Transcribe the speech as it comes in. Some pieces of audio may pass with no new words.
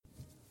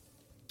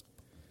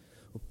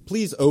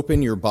Please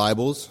open your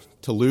Bibles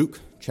to Luke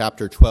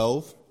chapter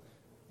 12,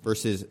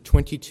 verses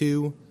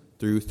 22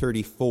 through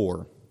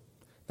 34.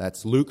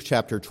 That's Luke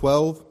chapter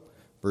 12,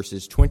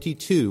 verses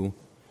 22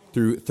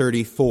 through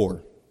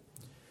 34.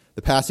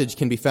 The passage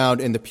can be found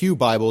in the Pew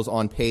Bibles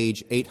on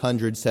page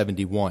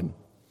 871.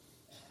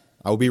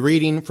 I will be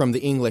reading from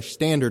the English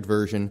Standard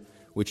Version,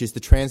 which is the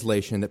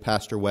translation that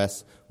Pastor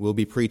Wes will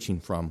be preaching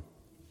from.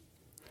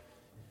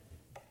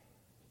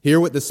 Hear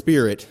what the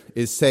Spirit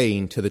is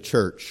saying to the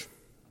church.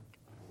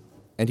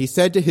 And he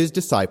said to his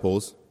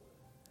disciples,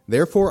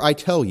 "Therefore I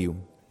tell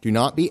you, do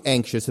not be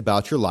anxious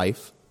about your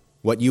life,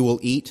 what you will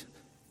eat,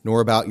 nor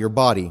about your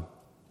body,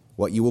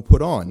 what you will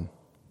put on.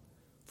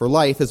 For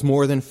life is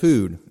more than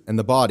food, and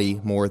the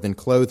body more than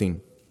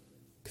clothing.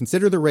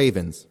 Consider the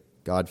ravens,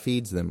 God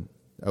feeds them.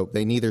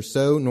 They neither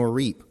sow nor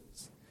reap.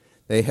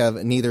 They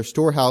have neither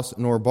storehouse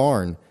nor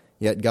barn,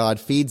 yet God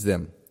feeds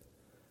them.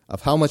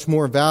 Of how much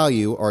more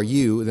value are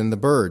you than the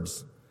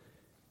birds?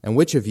 And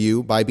which of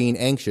you, by being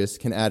anxious,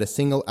 can add a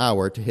single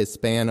hour to his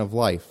span of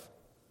life?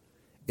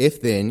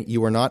 If then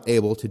you are not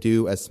able to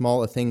do as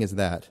small a thing as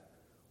that,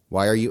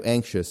 why are you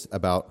anxious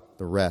about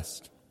the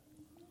rest?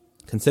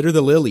 Consider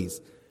the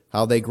lilies,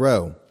 how they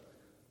grow.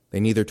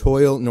 They neither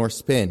toil nor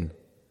spin.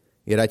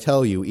 Yet I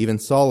tell you, even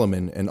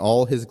Solomon in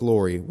all his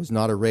glory was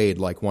not arrayed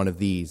like one of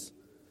these.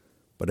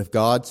 But if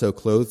God so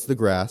clothes the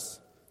grass,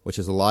 which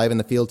is alive in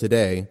the field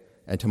today,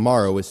 and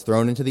tomorrow is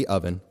thrown into the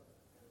oven,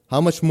 how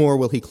much more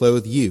will he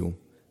clothe you,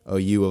 O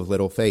you of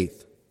little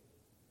faith?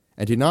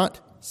 And do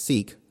not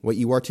seek what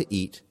you are to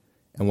eat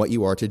and what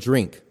you are to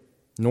drink,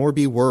 nor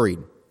be worried.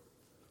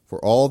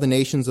 For all the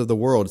nations of the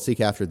world seek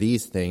after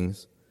these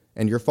things,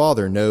 and your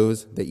Father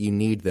knows that you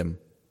need them.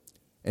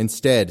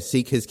 Instead,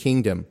 seek his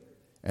kingdom,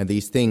 and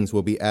these things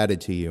will be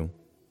added to you.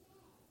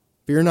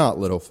 Fear not,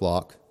 little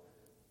flock,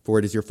 for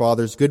it is your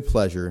Father's good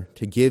pleasure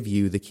to give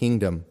you the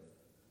kingdom.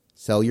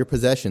 Sell your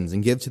possessions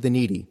and give to the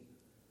needy.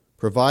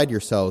 Provide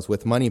yourselves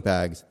with money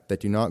bags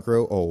that do not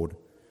grow old,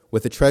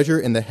 with a treasure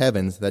in the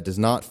heavens that does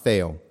not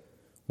fail,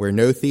 where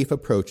no thief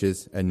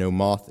approaches and no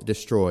moth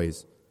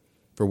destroys.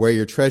 For where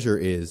your treasure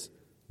is,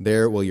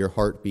 there will your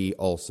heart be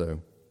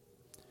also."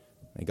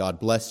 May God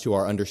bless to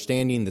our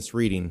understanding this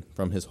reading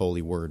from his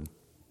holy word.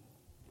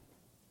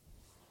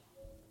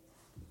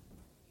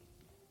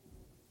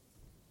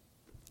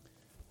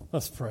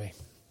 Let's pray.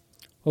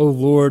 Oh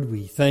Lord,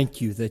 we thank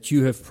you that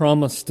you have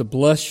promised to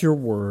bless your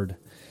word.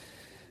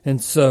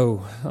 And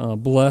so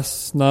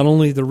bless not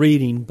only the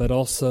reading, but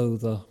also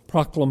the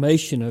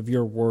proclamation of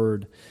your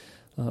word.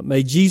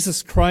 May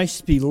Jesus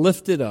Christ be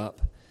lifted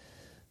up,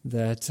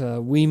 that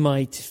we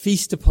might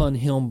feast upon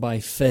him by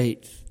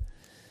faith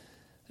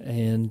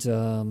and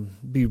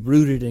be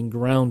rooted and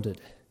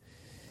grounded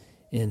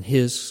in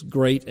his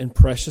great and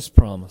precious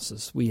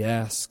promises. We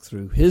ask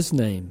through his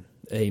name,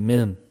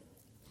 amen.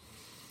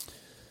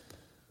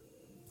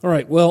 All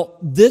right, well,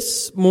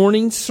 this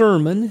morning's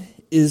sermon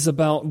is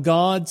about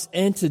God's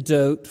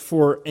antidote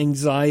for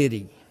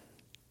anxiety.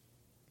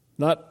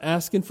 Not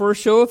asking for a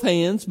show of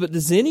hands, but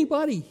does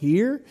anybody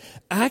here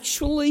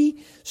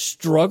actually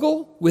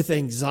struggle with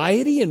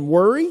anxiety and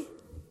worry?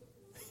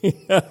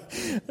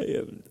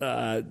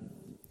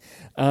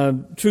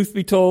 Truth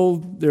be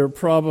told, there are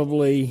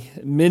probably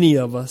many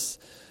of us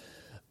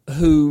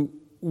who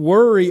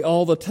worry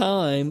all the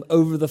time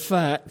over the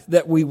fact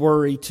that we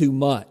worry too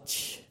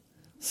much.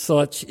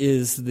 Such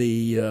is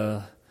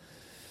the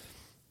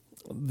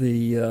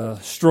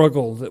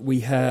struggle that we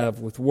have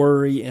with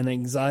worry and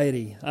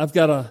anxiety. I've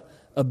got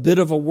a bit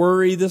of a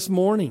worry this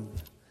morning.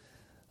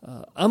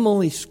 I'm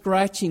only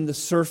scratching the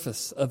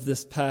surface of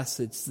this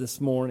passage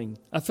this morning.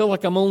 I feel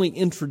like I'm only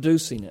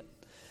introducing it.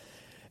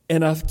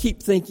 And I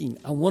keep thinking,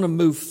 I want to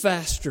move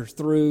faster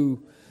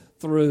through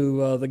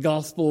the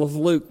Gospel of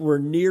Luke. We're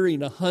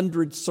nearing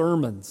 100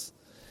 sermons.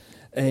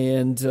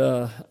 And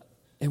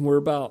we're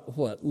about,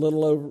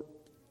 little over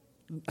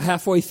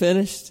halfway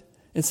finished?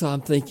 And so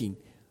I'm thinking,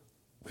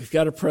 we've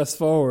got to press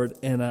forward,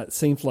 and it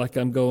seems like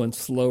I'm going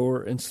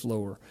slower and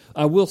slower.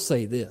 I will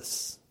say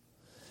this.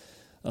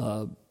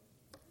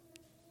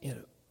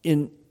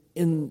 In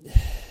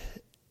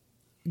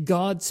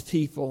God's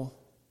people,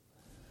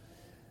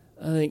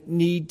 I think,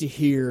 need to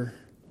hear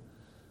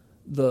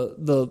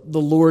the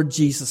Lord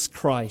Jesus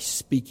Christ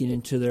speaking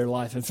into their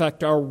life. In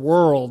fact, our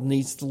world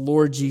needs the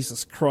Lord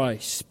Jesus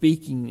Christ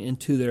speaking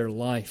into their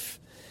life.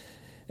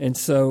 And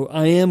so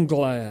I am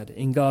glad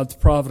in God's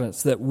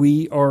providence that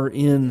we are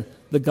in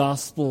the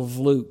Gospel of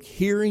Luke,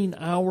 hearing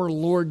our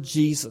Lord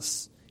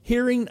Jesus,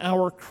 hearing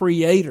our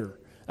Creator,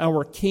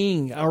 our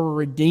King, our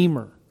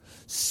Redeemer,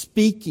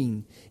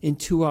 speaking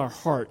into our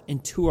heart,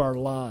 into our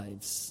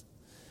lives.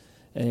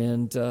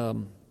 And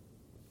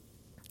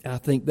I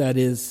think that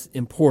is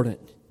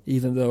important,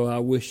 even though I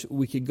wish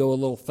we could go a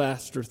little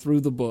faster through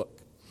the book.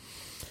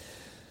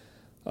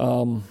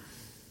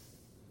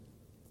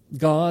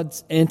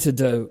 God's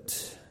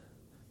antidote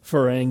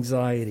for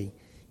anxiety.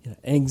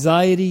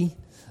 Anxiety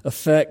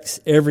affects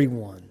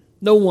everyone.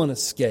 No one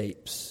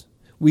escapes.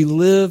 We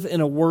live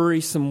in a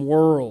worrisome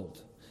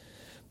world.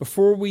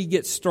 Before we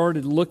get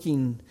started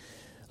looking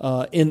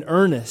in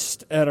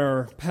earnest at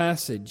our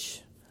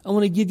passage, I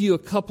want to give you a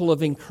couple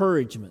of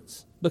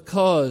encouragements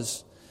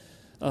because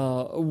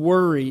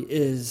worry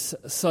is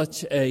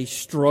such a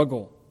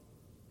struggle.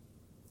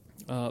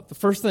 The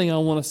first thing I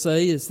want to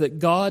say is that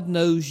God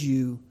knows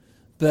you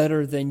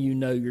better than you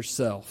know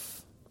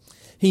yourself.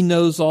 He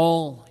knows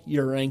all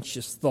your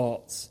anxious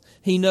thoughts.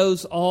 He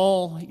knows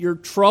all your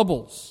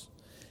troubles.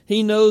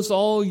 He knows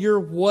all your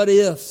what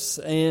ifs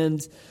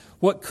and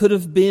what could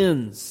have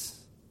beens.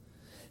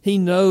 He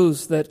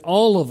knows that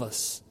all of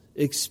us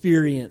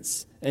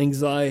experience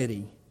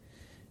anxiety.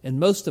 And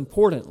most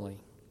importantly,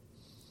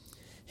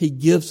 He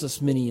gives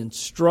us many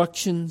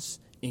instructions,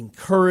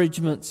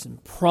 encouragements,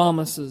 and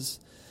promises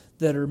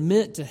that are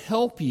meant to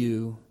help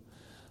you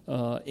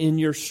in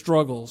your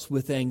struggles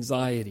with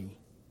anxiety.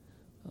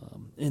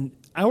 And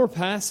our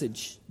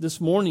passage this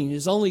morning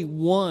is only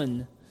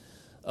one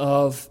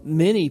of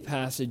many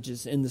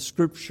passages in the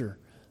Scripture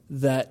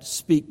that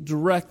speak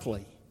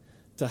directly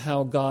to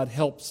how God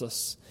helps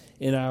us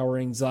in our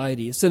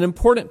anxiety. It's an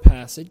important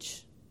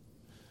passage.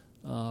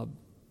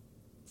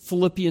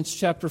 Philippians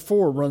chapter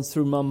 4 runs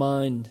through my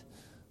mind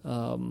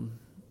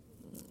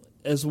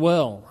as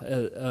well,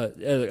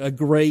 a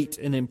great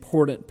and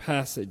important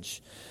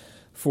passage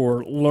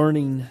for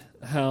learning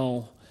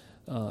how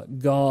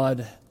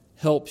God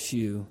helps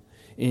you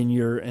in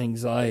your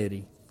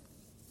anxiety.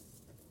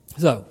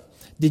 So,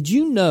 did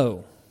you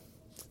know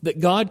that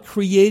God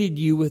created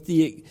you with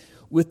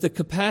the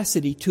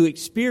capacity to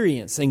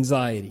experience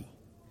anxiety,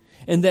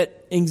 and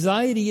that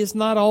anxiety is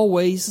not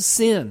always a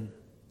sin?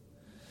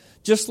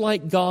 Just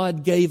like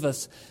God gave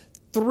us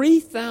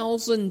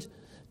 3,000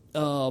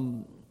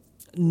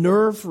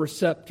 nerve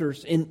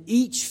receptors in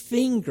each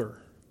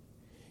finger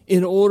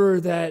in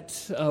order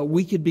that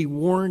we could be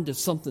warned if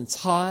something's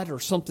hot or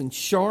something's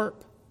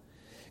sharp,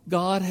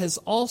 God has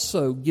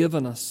also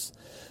given us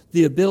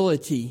the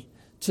ability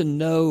to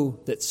know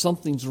that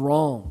something's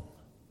wrong,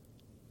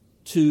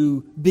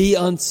 to be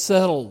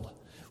unsettled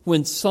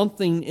when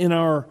something in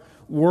our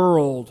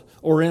world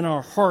or in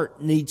our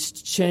heart needs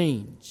to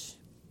change.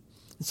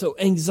 So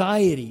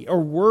anxiety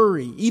or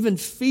worry, even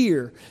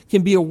fear,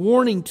 can be a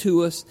warning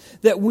to us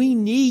that we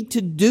need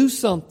to do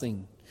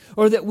something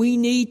or that we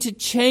need to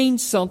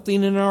change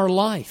something in our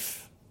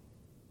life.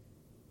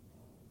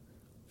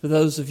 For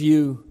those of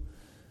you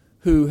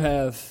who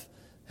have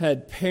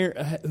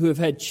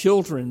had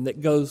children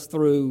that goes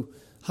through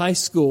high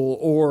school,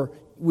 or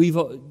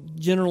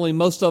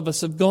most of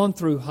us have gone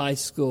through high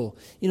school,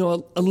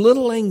 a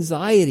little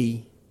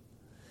anxiety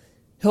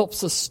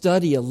helps us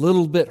study a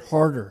little bit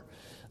harder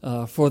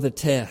for the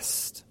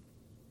test.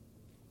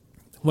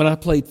 When I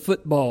played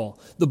football,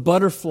 the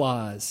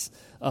butterflies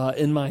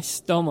in my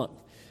stomach,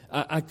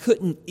 I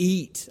couldn't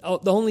eat.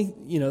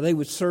 They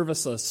would serve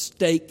us a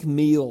steak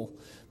meal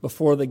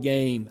before the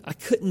game. I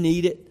couldn't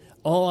eat it.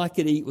 All I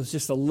could eat was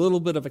just a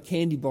little bit of a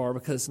candy bar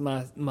because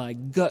my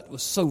gut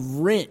was so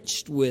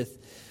wrenched with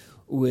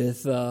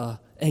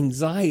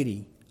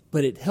anxiety.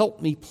 But it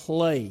helped me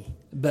play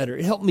better.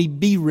 It helped me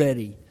be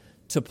ready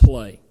to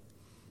play.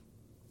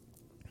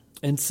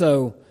 And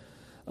so,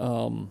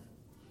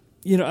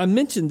 I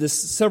mentioned this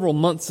several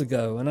months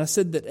ago, and I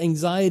said that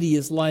anxiety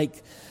is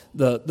like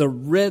the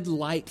red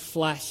light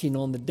flashing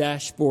on the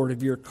dashboard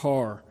of your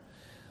car,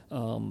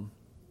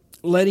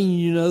 letting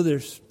you know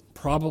there's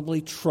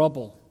probably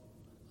trouble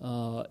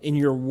in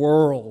your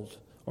world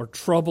or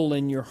trouble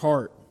in your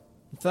heart.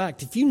 In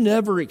fact, if you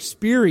never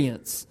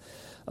experience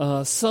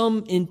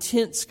some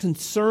intense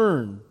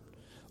concern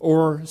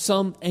or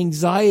some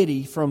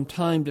anxiety from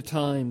time to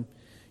time,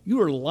 you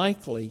are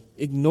likely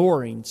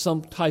ignoring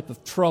some type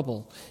of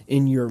trouble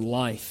in your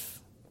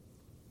life.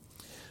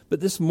 But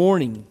this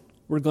morning,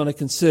 we're going to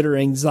consider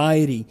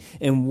anxiety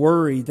and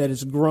worry that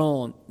has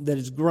grown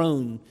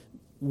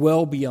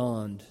well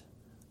beyond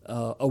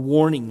a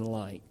warning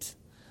light.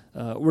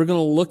 We're going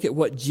to look at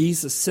what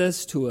Jesus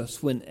says to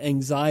us when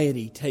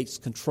anxiety takes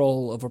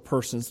control of a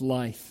person's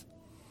life.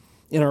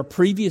 In our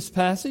previous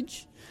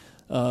passage,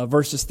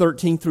 verses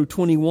 13 through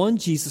 21,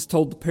 Jesus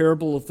told the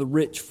parable of the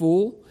rich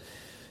fool,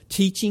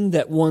 teaching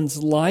that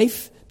one's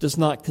life does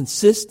not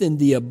consist in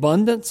the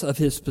abundance of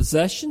his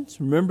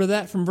possessions. Remember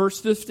that from verse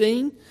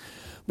 15?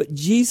 But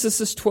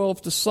Jesus'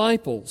 12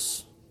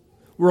 disciples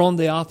were on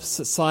the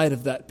opposite side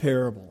of that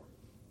parable.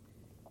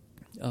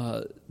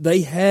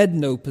 They had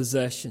no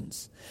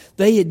possessions.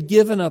 They had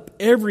given up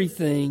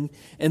everything,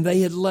 and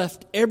they had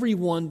left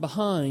everyone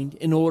behind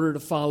in order to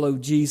follow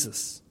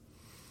Jesus.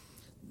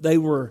 They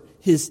were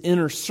His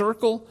inner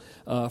circle.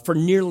 For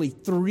nearly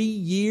 3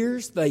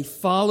 years, they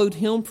followed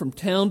Him from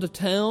town to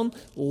town,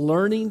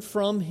 learning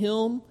from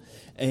Him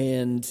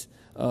and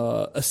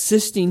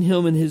assisting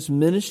Him in His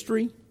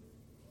ministry.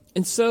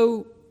 And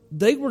so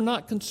they were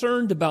not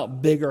concerned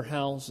about bigger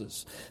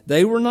houses.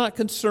 They were not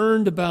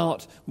concerned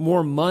about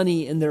more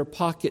money in their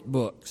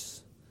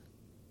pocketbooks.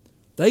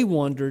 They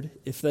wondered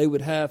if they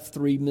would have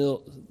 3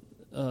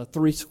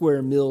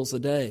 square meals a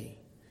day.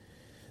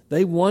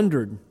 They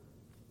wondered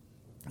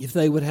if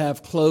they would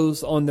have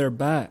clothes on their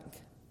back.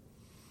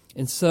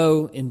 And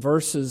so in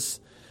verses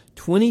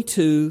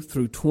 22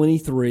 through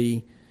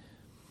 23,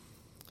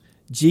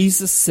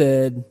 Jesus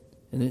said,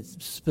 and it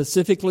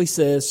specifically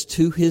says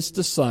to his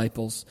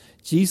disciples,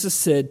 Jesus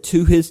said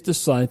to his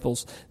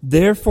disciples,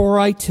 "Therefore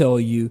I tell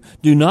you,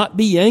 do not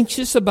be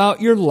anxious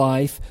about your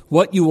life,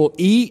 what you will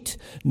eat,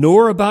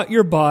 nor about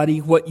your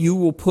body, what you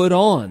will put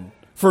on.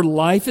 For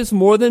life is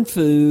more than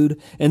food,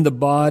 and the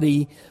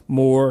body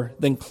more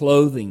than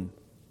clothing."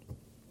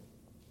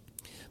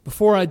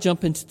 Before I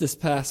jump into this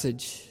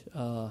passage,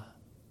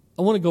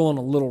 I want to go on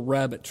a little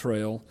rabbit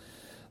trail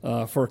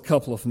for a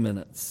couple of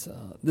minutes.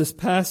 This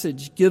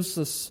passage gives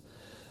us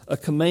a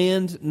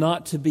command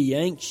not to be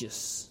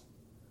anxious.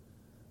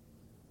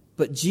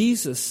 But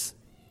Jesus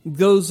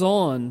goes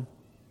on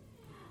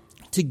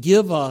to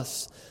give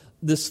us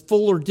this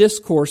fuller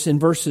discourse in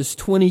verses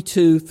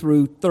 22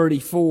 through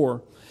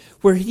 34,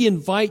 where he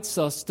invites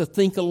us to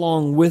think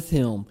along with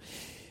him.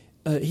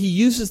 He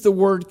uses the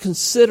word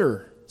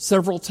consider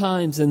several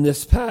times in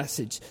this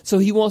passage. So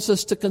he wants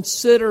us to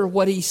consider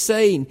what he's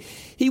saying.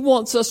 He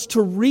wants us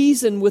to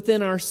reason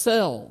within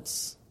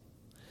ourselves.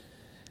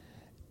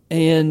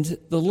 And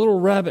the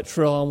little rabbit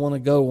trail I want to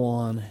go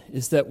on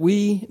is that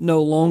we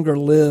no longer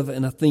live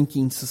in a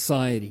thinking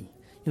society.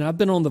 You know, I've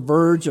been on the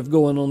verge of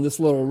going on this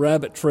little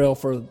rabbit trail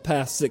for the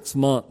past 6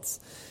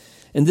 months.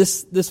 And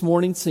this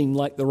morning seemed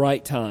like the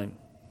right time.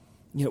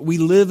 You know, we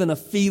live in a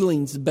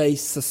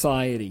feelings-based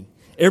society.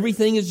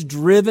 Everything is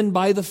driven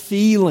by the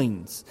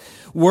feelings.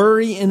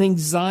 Worry and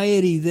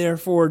anxiety,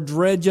 therefore,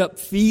 dredge up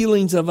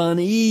feelings of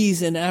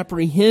unease and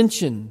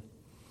apprehension.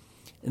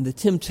 And the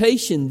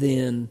temptation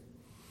then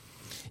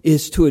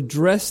is to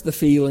address the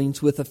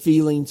feelings with a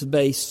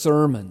feelings-based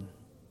sermon,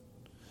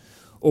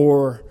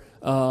 or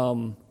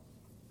to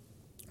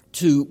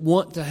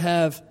want to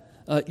have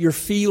your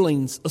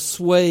feelings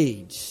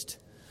assuaged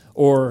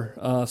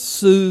or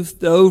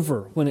soothed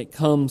over when it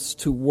comes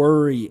to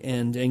worry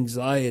and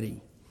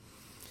anxiety.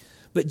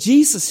 But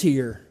Jesus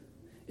here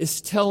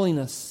is telling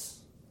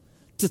us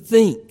to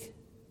think,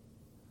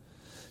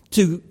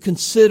 to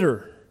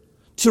consider,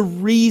 to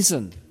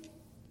reason.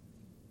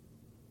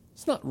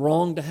 It's not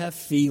wrong to have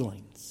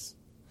feelings,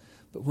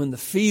 but when the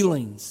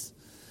feelings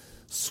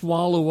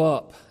swallow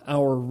up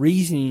our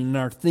reasoning and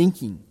our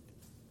thinking,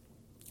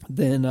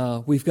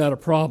 then we've got a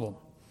problem.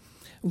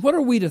 What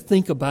are we to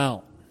think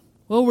about?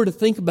 Well, we're to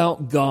think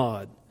about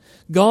God.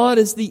 God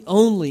is the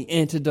only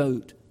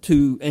antidote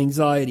to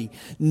anxiety.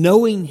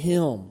 Knowing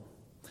Him,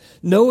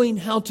 knowing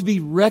how to be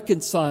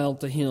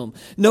reconciled to Him,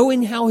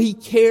 knowing how He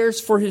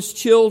cares for His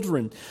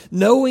children,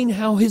 knowing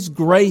how His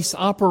grace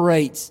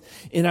operates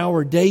in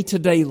our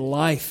day-to-day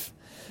life,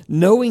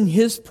 knowing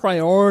His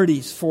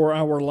priorities for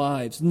our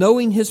lives,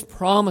 knowing His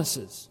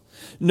promises,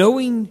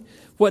 knowing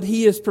what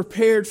He has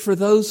prepared for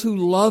those who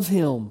love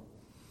Him.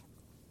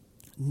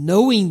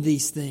 Knowing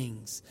these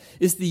things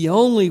is the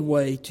only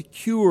way to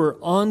cure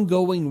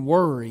ongoing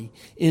worry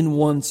in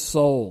one's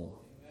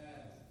soul.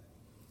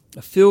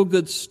 A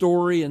feel-good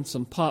story and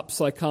some pop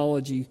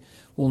psychology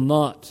will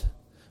not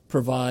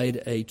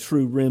provide a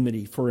true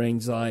remedy for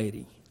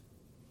anxiety.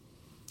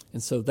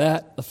 And so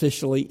that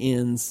officially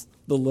ends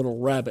the little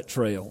rabbit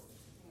trail.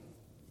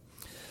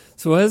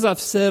 So as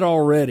I've said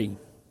already,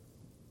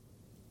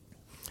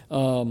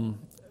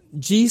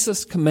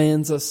 Jesus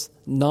commands us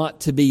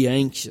not to be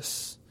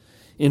anxious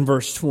in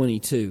verse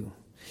 22.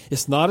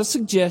 It's not a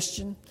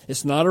suggestion.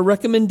 It's not a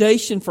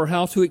recommendation for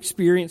how to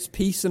experience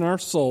peace in our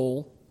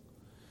soul.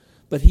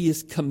 But He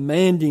is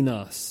commanding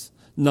us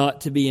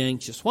not to be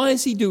anxious. Why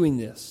is He doing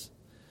this?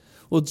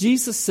 Well,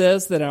 Jesus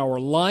says that our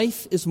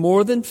life is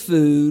more than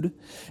food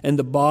and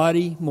the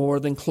body more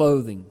than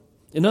clothing.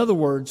 In other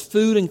words,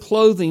 food and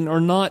clothing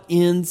are not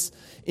ends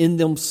in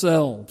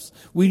themselves.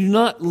 We do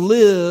not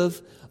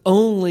live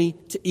only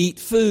to eat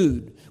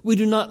food. We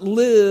do not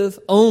live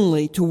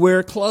only to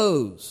wear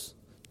clothes.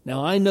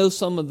 Now, I know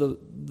some of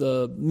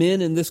the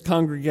men in this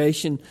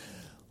congregation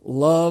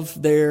love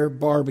their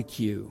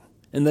barbecue,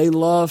 and they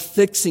love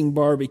fixing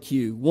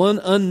barbecue. One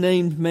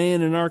unnamed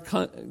man in our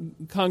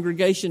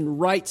congregation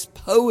writes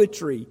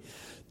poetry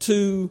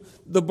to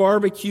the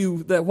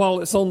barbecue that while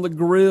it's on the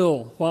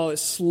grill, while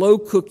it's slow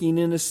cooking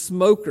in a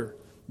smoker,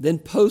 then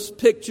posts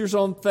pictures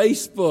on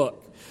Facebook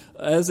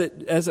as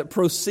it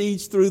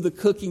proceeds through the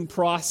cooking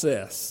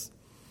process.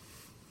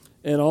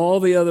 And all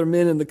the other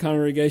men in the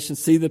congregation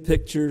see the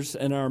pictures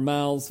and our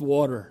mouths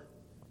water.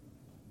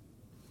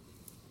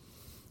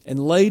 And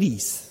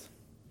ladies,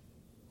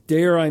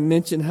 dare I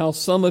mention how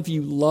some of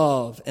you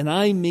love, and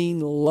I mean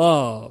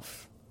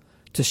love,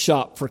 to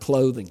shop for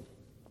clothing.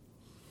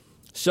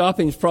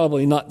 Shopping is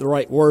probably not the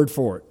right word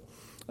for it.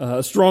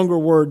 A stronger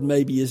word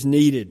maybe is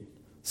needed.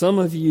 Some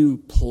of you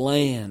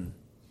plan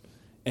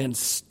and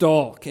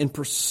stalk and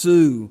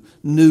pursue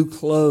new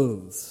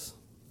clothes.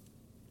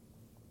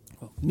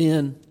 Well,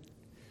 men,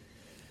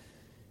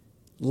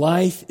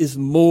 life is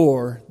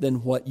more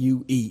than what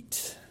you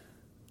eat.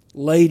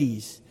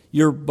 Ladies,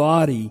 your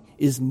body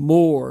is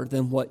more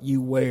than what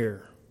you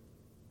wear.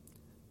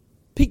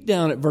 Peek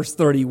down at verse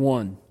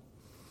 31.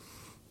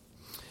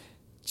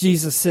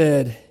 Jesus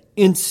said,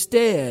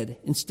 instead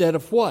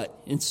of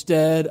what?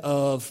 Instead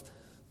of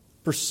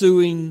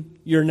pursuing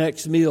your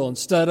next meal,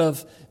 instead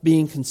of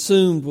being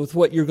consumed with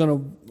what you're going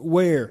to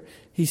wear,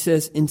 he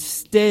says,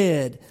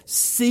 instead,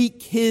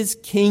 seek His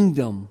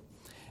kingdom,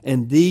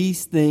 and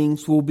these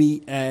things will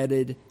be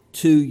added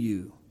to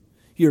you.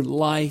 Your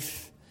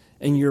life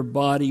and your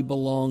body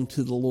belong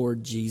to the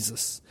Lord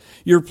Jesus.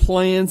 Your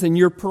plans and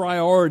your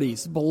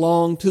priorities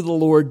belong to the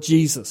Lord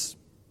Jesus.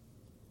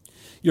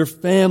 Your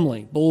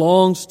family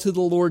belongs to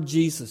the Lord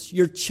Jesus.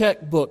 Your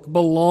checkbook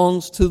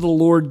belongs to the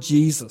Lord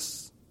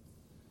Jesus.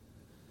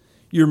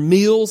 Your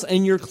meals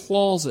and your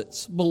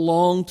closets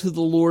belong to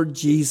the Lord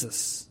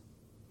Jesus.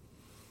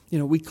 You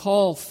know, we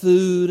call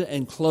food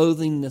and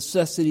clothing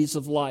necessities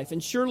of life,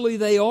 and surely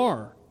they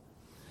are.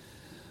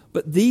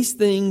 But these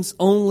things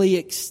only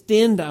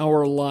extend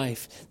our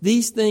life.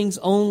 These things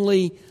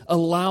only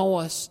allow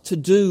us to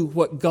do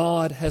what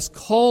God has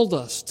called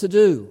us to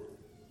do.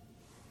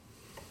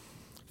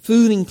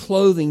 Food and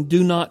clothing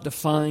do not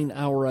define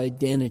our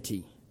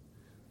identity.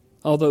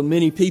 Although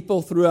many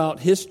people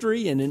throughout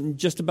history and in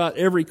just about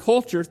every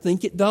culture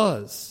think it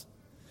does.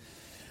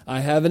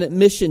 I have an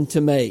admission to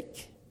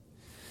make.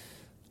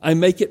 I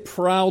make it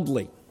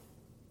proudly.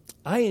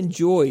 I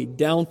enjoy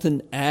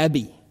Downton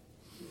Abbey,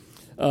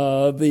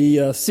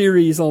 the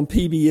series on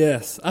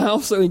PBS. I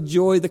also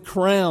enjoy The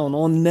Crown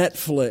on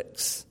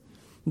Netflix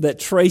that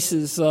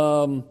traces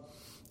the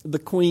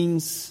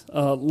Queen's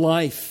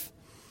life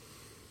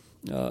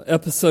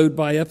episode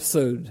by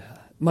episode.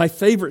 My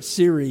favorite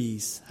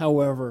series,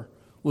 however,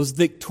 was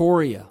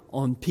Victoria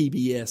on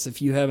PBS,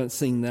 if you haven't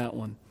seen that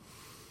one.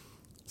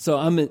 So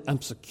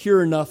I'm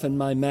secure enough in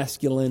my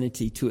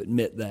masculinity to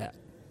admit that.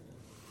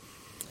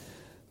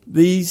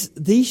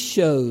 These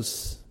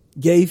shows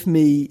gave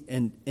me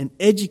an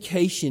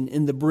education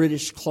in the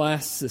British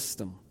class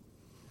system.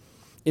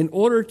 In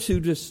order to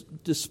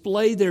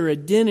display their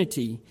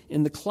identity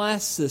in the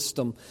class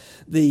system,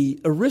 the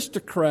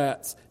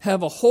aristocrats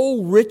have a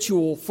whole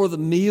ritual for the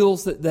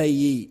meals that they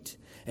eat.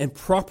 And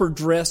proper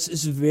dress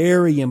is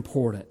very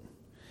important.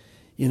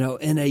 You know,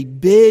 and a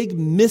big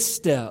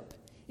misstep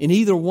in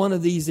either one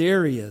of these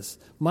areas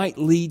might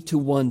lead to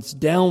one's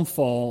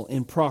downfall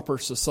in proper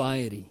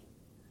society.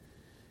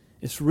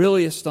 It's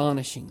really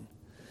astonishing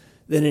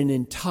that an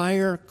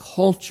entire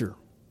culture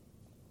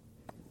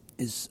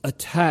is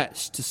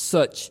attached to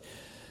such,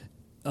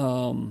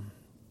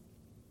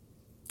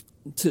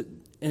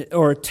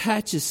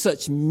 attaches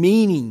such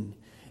meaning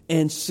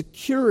and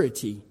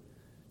security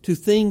to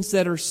things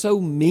that are so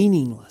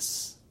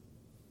meaningless.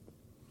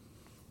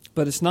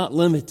 But it's not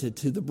limited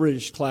to the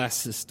British class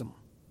system.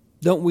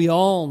 Don't we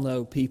all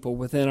know people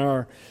within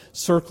our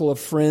circle of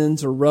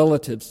friends or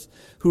relatives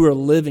who are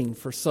living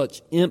for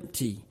such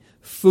empty,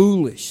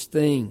 foolish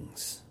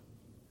things?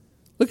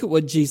 Look at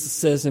what Jesus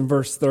says in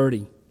verse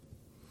 30.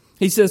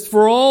 He says,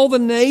 "For all the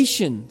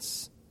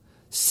nations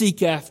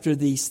seek after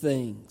these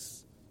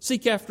things."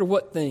 Seek after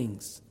what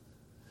things?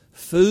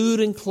 Food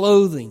and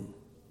clothing.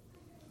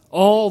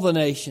 All the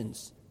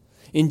nations.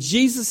 In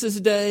Jesus'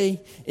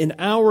 day, in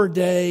our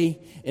day,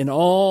 in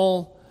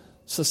all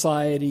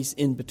societies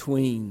in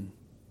between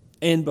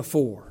and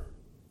before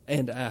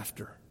and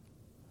after.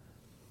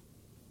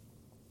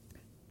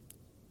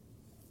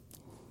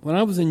 When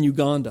I was in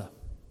Uganda,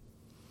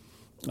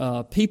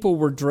 people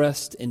were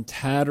dressed in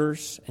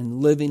tatters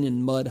and living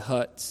in mud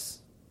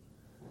huts.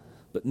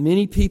 But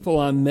many people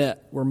I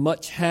met were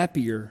much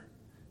happier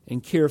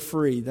and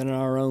carefree than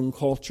our own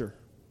culture.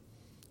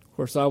 Of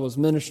course, I was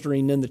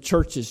ministering in the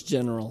churches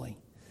generally,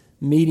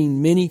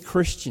 meeting many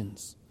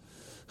Christians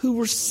who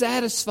were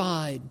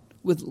satisfied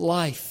with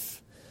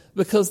life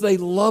because they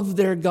loved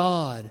their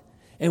God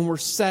and were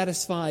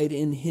satisfied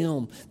in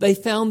Him. They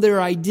found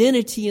their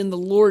identity in the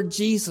Lord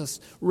Jesus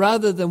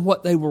rather than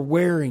what they were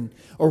wearing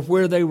or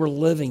where they were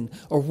living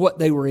or what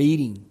they were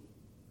eating.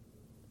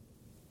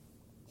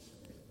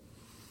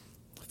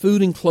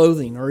 Food and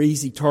clothing are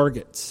easy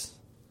targets.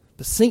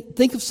 But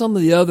think of some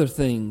of the other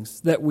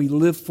things that we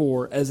live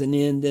for as an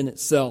end in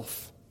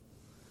itself.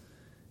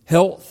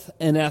 Health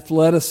and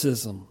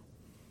athleticism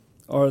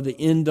are the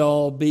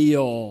end-all,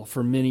 be-all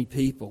for many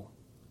people.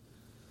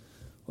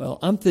 Well,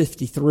 I'm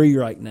 53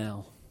 right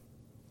now,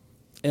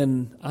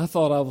 and I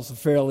thought I was a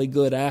fairly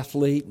good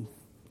athlete,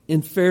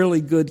 in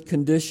fairly good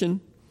condition,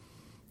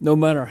 no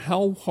matter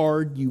how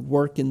hard you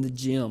work in the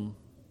gym.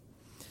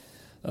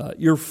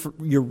 Your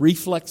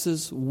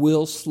reflexes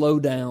will slow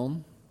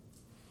down.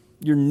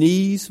 Your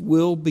knees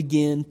will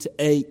begin to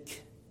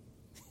ache.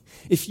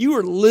 If you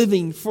are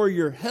living for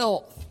your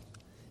health,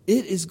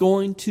 it is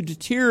going to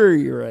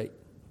deteriorate.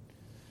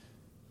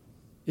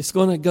 It's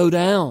going to go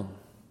down.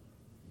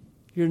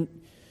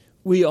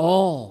 We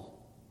all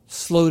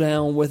slow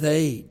down with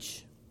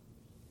age.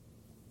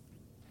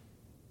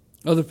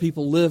 Other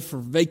people live for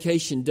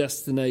vacation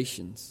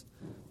destinations.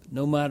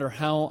 No matter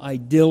how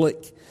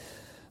idyllic,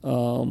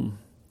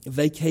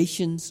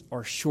 vacations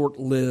are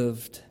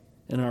short-lived,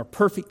 and our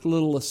perfect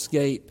little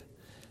escape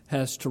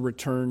has to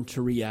return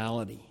to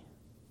reality.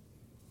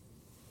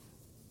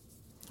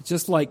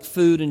 Just like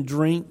food and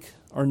drink,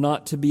 are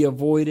not to be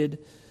avoided.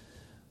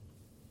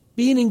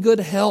 Being in good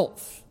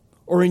health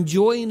or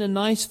enjoying a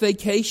nice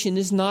vacation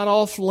is not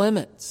off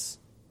limits.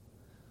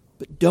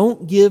 But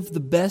don't give the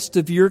best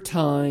of your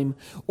time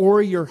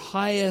or your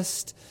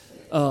highest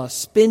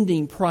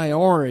spending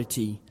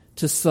priority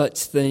to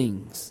such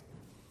things.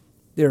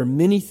 There are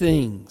many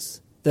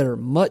things that are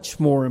much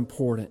more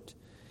important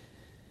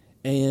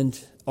and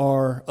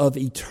are of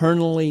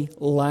eternally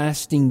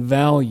lasting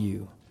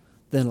value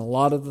than a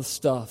lot of the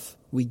stuff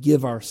we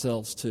give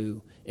ourselves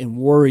to and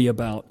worry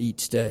about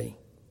each day.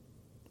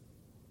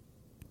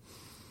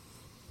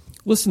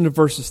 Listen to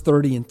verses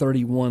 30 and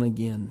 31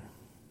 again.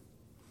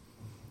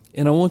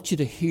 And I want you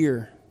to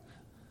hear,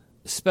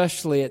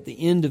 especially at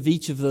the end of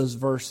each of those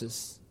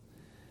verses,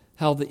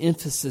 how the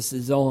emphasis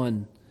is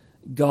on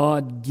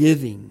God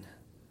giving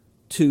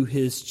to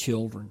His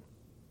children.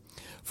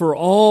 For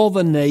all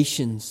the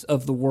nations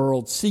of the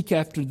world seek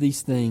after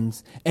these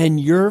things, and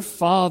your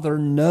Father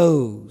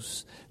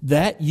knows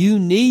that you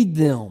need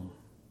them.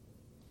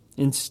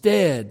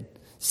 Instead,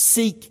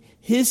 seek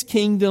His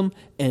kingdom,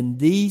 and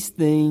these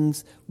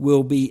things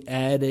will be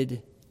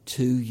added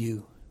to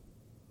you.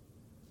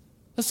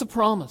 That's a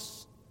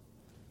promise.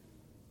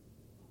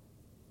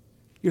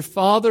 Your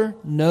Father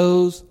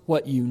knows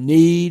what you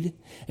need,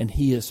 and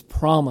He has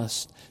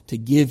promised to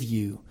give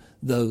you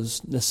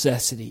those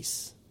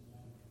necessities.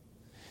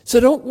 So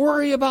don't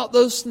worry about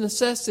those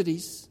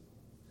necessities.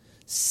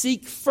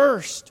 Seek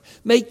first.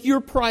 Make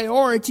your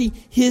priority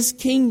His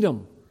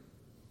kingdom.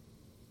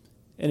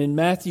 And in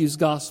Matthew's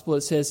gospel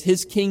it says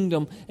His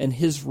kingdom and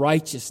His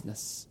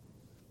righteousness.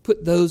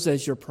 Put those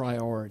as your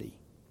priority.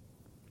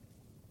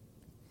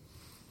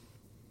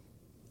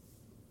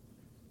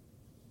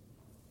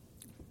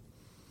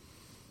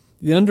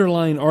 The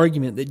underlying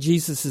argument that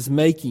Jesus is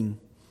making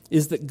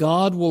is that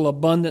God will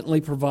abundantly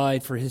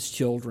provide for His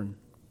children.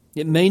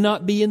 It may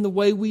not be in the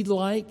way we'd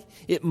like.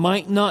 It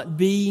might not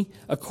be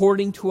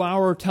according to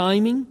our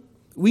timing.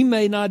 We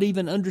may not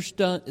even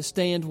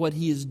understand what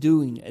He is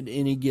doing at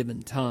any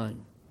given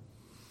time.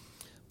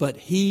 But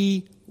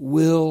He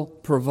will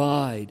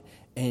provide,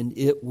 and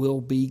it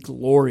will be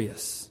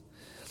glorious.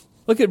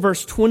 Look at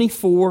verse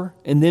 24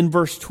 and then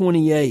verse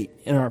 28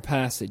 in our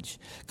passage.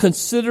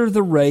 Consider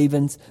the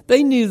ravens.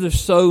 They neither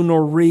sow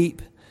nor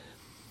reap.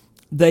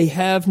 They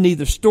have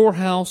neither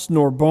storehouse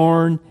nor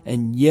barn,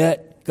 and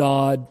yet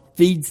God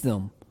feeds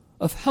them.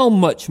 Of how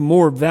much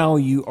more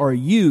value are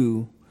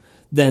you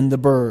than the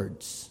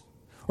birds?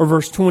 Or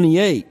verse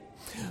 28.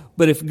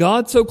 But if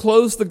God so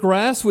clothes the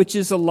grass which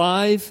is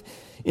alive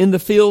in the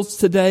fields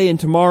today and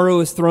tomorrow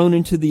is thrown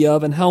into the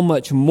oven, how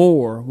much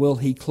more will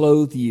He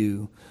clothe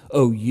you,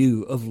 O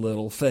you of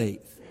little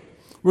faith?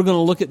 We're going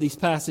to look at these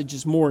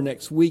passages more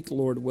next week,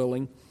 Lord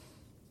willing.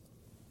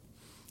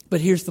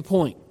 But here's the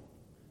point.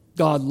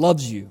 God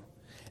loves you,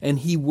 and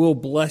He will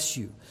bless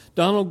you.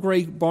 Donald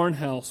Gray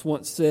Barnhouse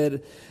once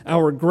said,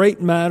 "Our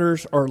great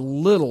matters are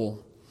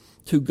little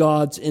to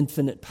God's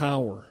infinite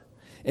power,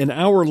 and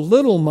our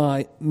little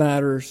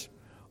matters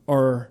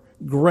are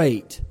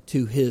great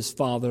to His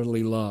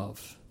fatherly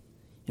love."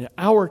 And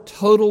our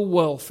total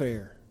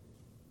welfare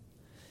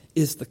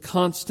is the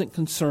constant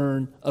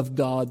concern of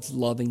God's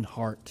loving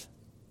heart.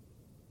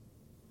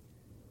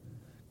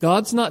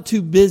 God's not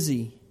too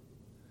busy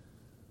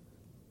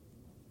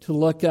to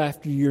look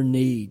after your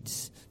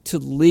needs, to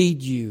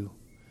lead you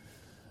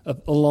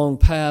along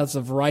paths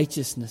of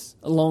righteousness,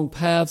 along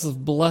paths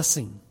of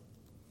blessing.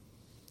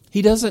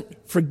 He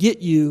doesn't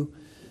forget you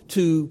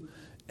to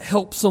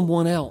help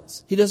someone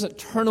else. He doesn't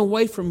turn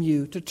away from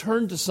you to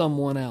turn to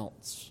someone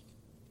else.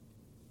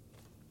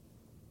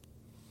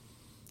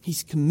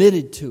 He's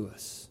committed to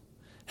us.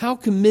 How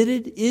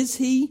committed is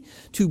He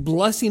to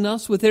blessing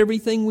us with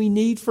everything we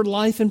need for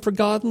life and for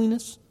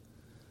godliness?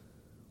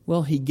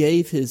 Well, He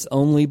gave His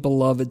only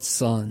beloved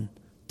Son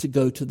to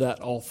go to that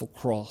awful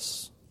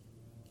cross.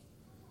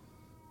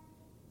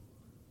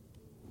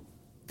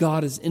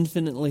 God is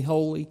infinitely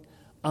holy.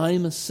 I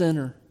am a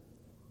sinner,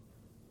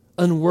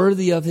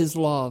 unworthy of His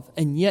love,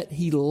 and yet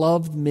He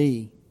loved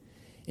me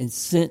and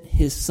sent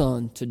His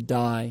Son to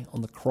die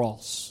on the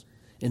cross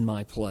in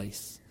my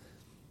place.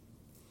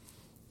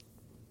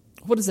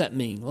 What does that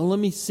mean? Well, let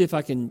me see if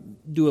I can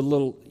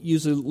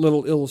use a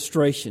little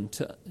illustration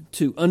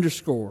to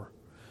underscore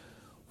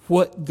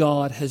what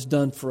God has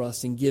done for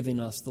us in giving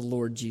us the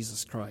Lord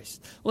Jesus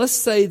Christ. Let's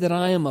say that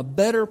I am a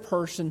better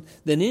person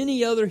than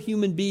any other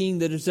human being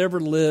that has ever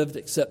lived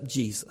except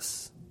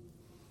Jesus.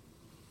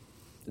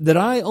 That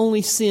I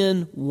only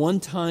sin one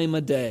time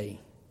a day.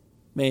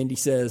 Mandy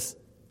says,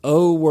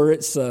 "Oh, were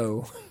it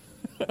so."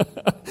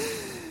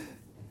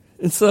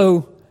 And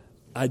so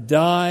I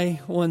die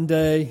one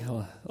day.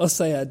 Let's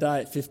say I die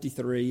at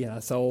 53.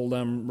 That's how old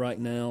I'm right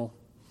now.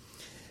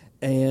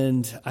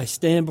 And I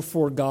stand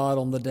before God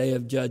on the day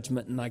of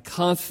judgment, and I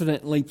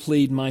confidently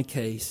plead my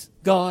case.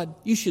 God,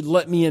 you should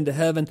let me into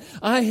heaven.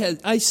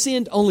 I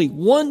sinned only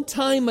one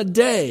time a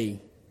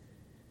day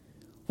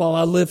while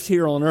I lived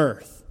here on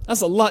earth.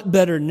 That's a lot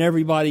better than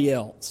everybody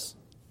else.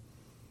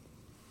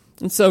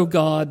 And so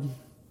God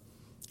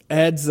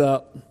adds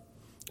up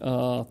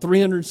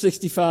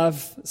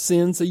 365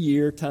 sins a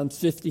year times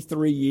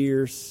 53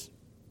 years.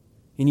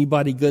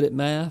 Anybody good at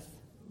math?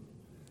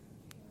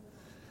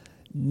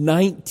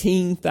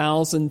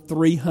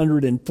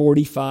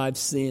 19,345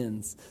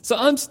 sins. So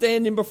I'm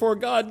standing before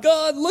God.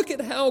 God, look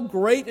at how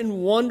great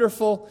and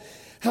wonderful,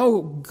 how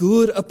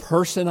good a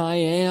person I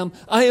am.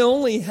 I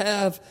only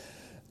have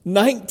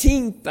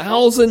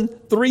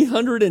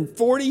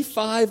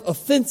 19,345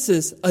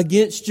 offenses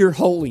against your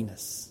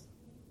holiness.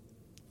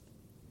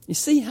 You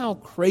see how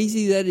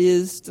crazy that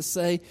is to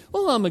say,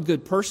 well, I'm a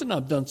good person.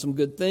 I've done some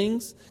good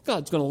things.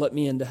 God's going to let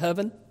me into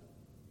heaven.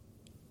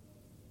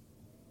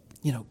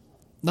 You know,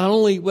 not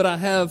only would I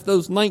have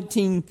those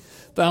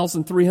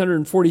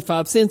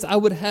 19,345 sins, I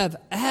would have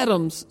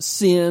Adam's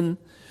sin,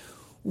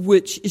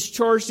 which is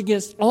charged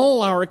against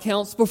all our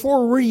accounts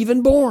before we're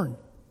even born.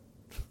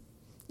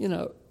 You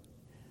know,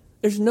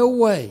 there's no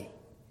way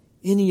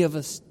any of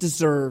us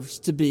deserves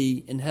to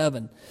be in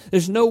heaven.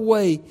 There's no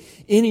way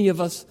any of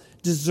us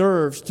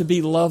deserves to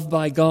be loved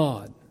by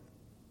God.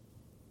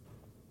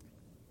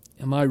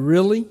 Am I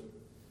really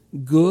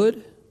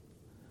good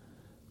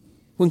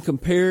when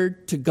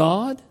compared to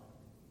God?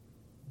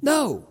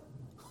 No,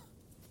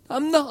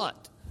 I'm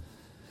not.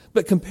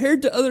 But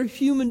compared to other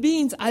human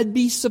beings, I'd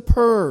be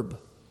superb.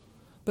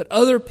 But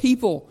other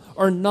people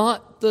are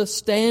not the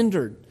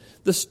standard.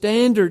 The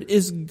standard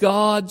is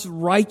God's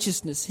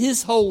righteousness,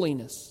 His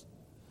holiness.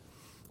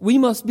 We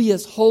must be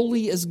as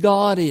holy as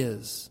God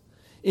is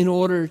in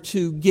order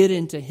to get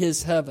into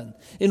His heaven,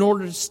 in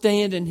order to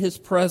stand in His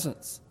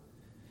presence.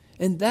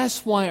 And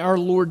that's why our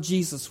Lord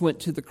Jesus went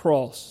to the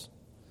cross.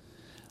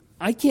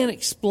 I can't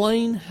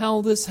explain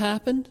how this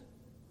happened.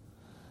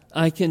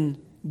 I can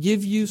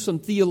give you some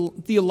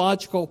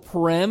theological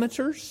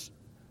parameters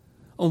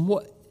on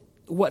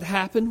what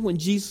happened when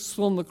Jesus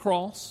was on the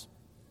cross.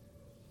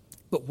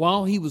 But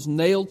while He was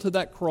nailed to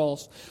that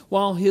cross,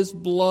 while His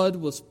blood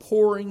was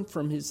pouring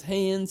from His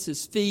hands,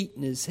 His feet,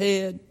 and His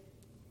head,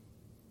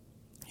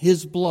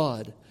 His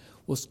blood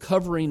was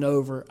covering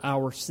over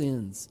our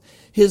sins.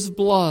 His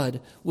blood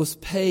was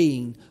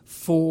paying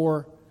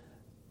for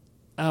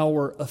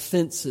our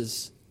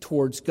offenses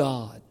towards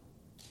God.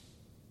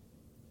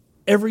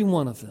 Every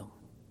one of them.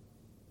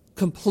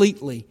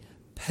 Completely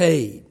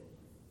paid.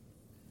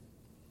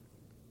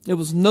 It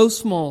was no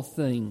small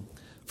thing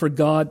for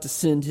God to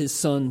send His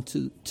Son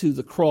to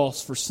the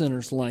cross for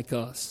sinners like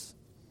us.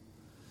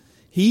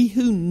 He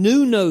who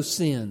knew no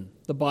sin,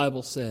 the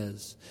Bible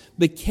says,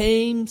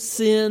 became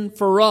sin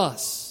for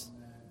us.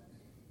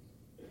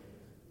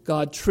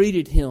 God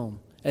treated Him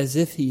as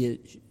if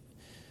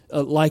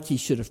like He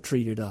should have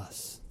treated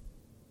us.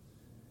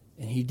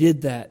 And He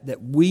did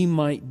that we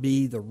might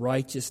be the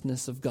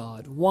righteousness of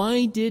God.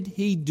 Why did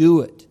He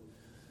do it?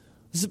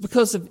 Is it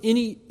because of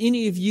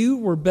any of you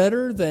were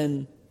better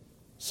than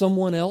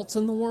someone else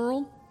in the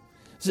world?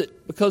 Is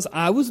it because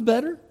I was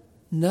better?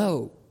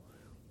 No.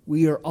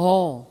 We are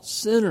all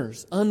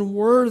sinners,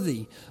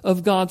 unworthy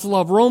of God's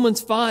love. Romans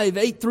 5,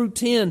 8 through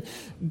 10.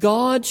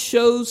 God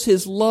shows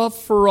His love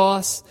for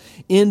us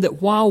in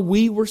that while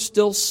we were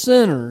still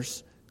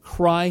sinners,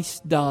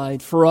 Christ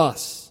died for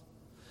us.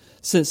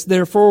 Since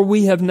therefore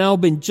we have now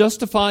been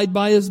justified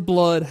by His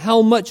blood,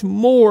 how much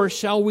more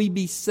shall we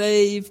be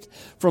saved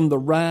from the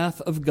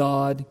wrath of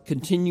God?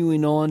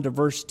 Continuing on to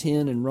verse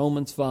 10 in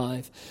Romans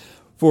 5.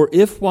 For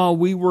if while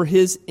we were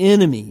His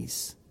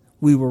enemies,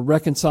 we were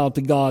reconciled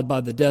to God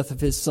by the death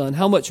of His Son,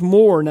 how much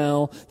more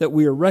now that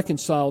we are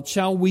reconciled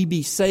shall we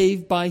be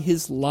saved by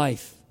His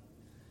life?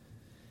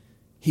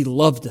 He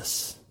loved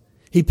us.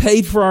 He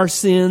paid for our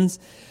sins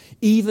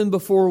even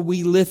before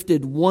we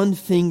lifted one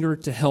finger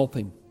to help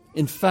Him.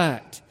 In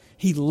fact,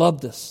 He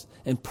loved us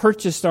and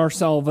purchased our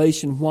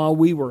salvation while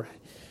we were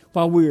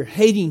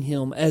hating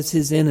Him as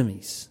His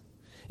enemies.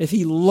 If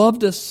He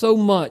loved us so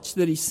much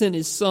that He sent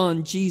His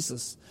Son,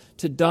 Jesus,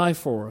 to die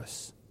for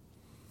us.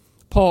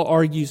 Paul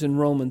argues in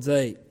Romans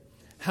 8,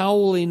 how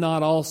will He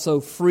not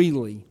also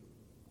freely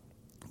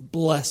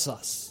bless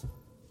us?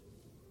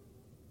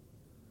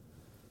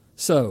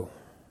 So,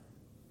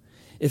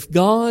 if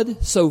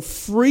God so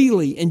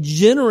freely and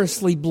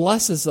generously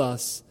blesses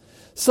us,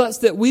 such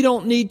that we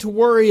don't need to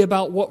worry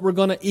about what we're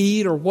going to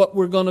eat or what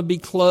we're going to be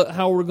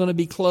how we're going to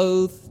be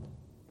clothed,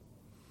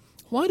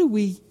 why do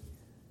we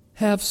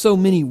have so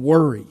many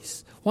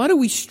worries? Why do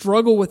we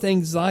struggle with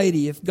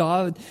anxiety if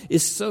God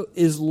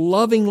is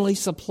lovingly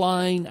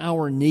supplying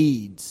our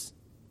needs?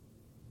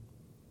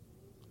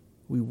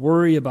 We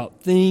worry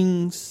about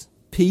things,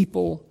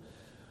 people,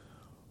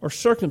 or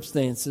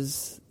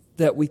circumstances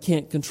that we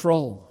can't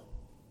control.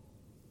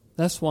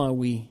 That's why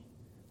we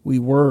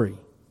worry.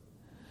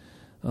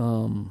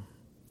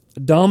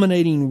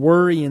 Dominating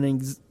worry and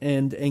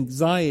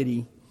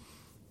anxiety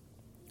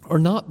are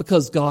not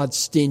because God's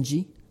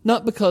stingy,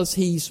 not because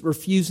He's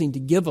refusing to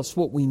give us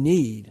what we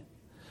need.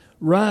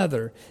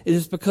 Rather, it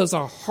is because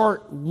our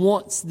heart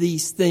wants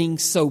these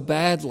things so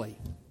badly.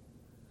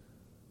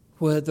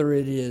 Whether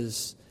it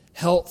is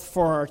health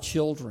for our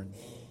children,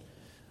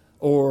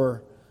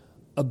 or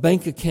a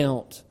bank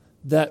account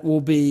that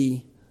will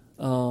be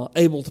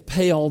able to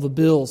pay all the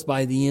bills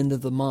by the end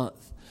of the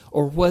month,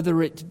 or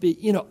whether it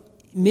be,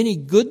 many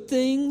good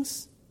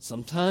things,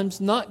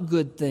 sometimes not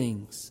good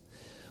things,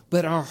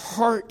 but our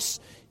hearts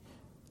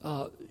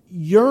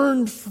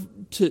yearn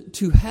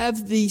to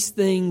have these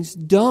things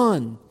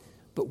done,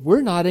 but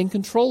we're not in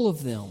control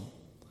of them.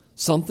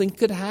 Something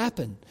could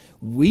happen.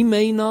 We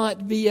may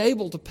not be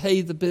able to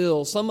pay the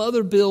bill. Some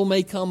other bill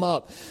may come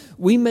up.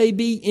 We may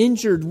be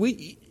injured.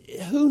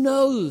 Who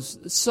knows?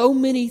 So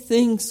many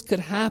things could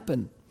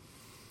happen.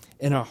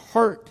 And our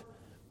heart,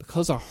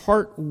 because our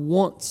heart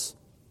wants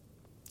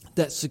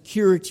that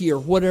security or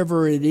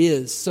whatever it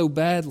is so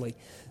badly,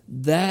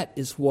 that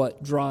is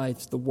what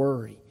drives the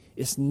worry.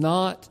 It's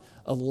not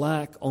a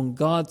lack on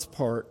God's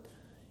part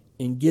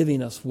in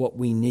giving us what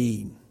we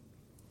need.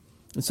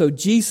 And so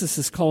Jesus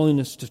is calling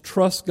us to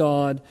trust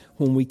God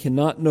when we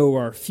cannot know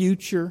our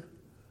future,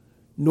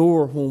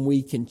 nor when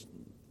we can.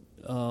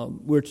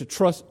 We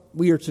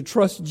are to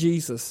trust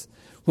Jesus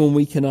when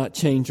we cannot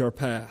change our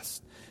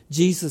past.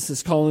 Jesus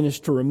is calling us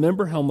to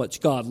remember how much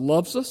God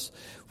loves us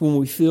when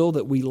we feel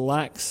that we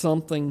lack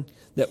something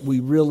that we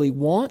really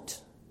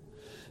want.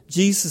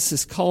 Jesus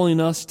is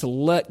calling us to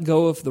let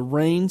go of the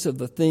reins of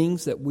the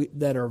things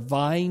that are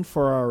vying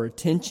for our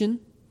attention,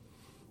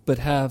 but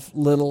have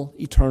little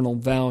eternal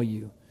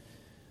value.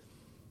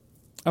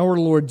 Our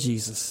Lord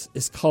Jesus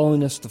is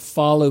calling us to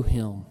follow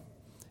Him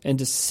and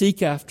to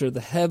seek after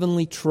the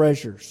heavenly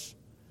treasures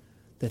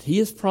that He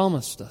has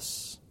promised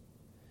us.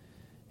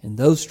 And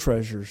those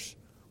treasures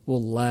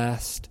will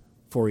last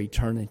for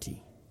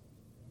eternity.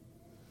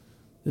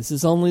 This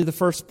is only the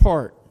first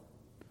part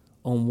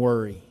on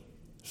worry.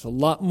 There's a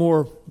lot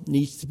more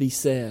needs to be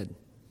said.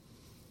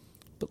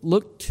 But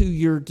look to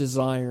your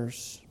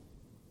desires.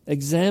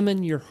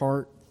 Examine your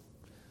heart.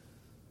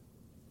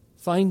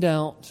 Find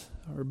out,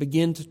 or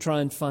begin to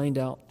try and find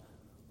out,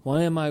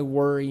 why am I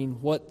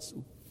worrying? What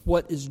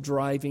is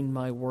driving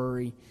my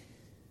worry?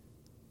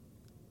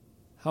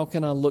 How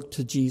can I look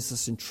to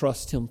Jesus and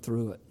trust Him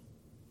through it?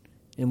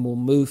 And we'll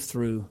move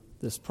through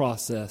this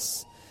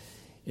process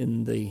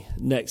in the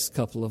next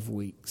couple of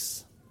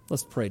weeks.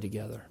 Let's pray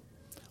together.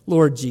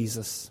 Lord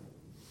Jesus,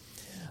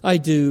 I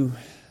do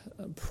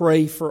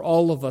pray for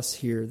all of us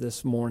here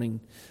this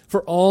morning,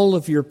 for all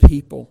of your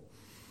people,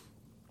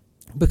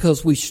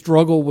 because we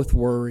struggle with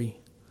worry.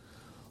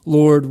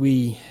 Lord,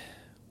 we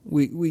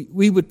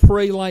would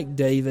pray like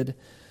David,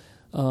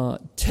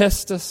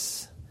 test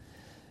us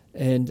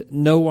and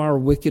know our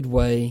wicked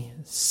way,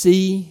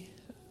 see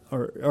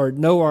or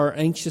know our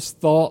anxious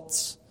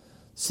thoughts,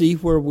 see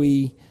where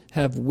we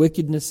have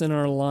wickedness in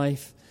our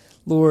life.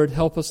 Lord,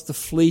 help us to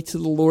flee to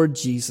the Lord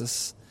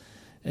Jesus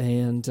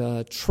and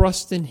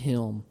trust in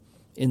Him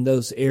in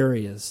those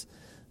areas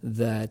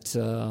that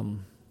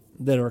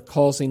are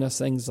causing us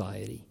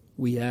anxiety.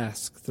 We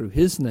ask through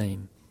His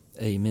name,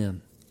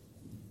 amen.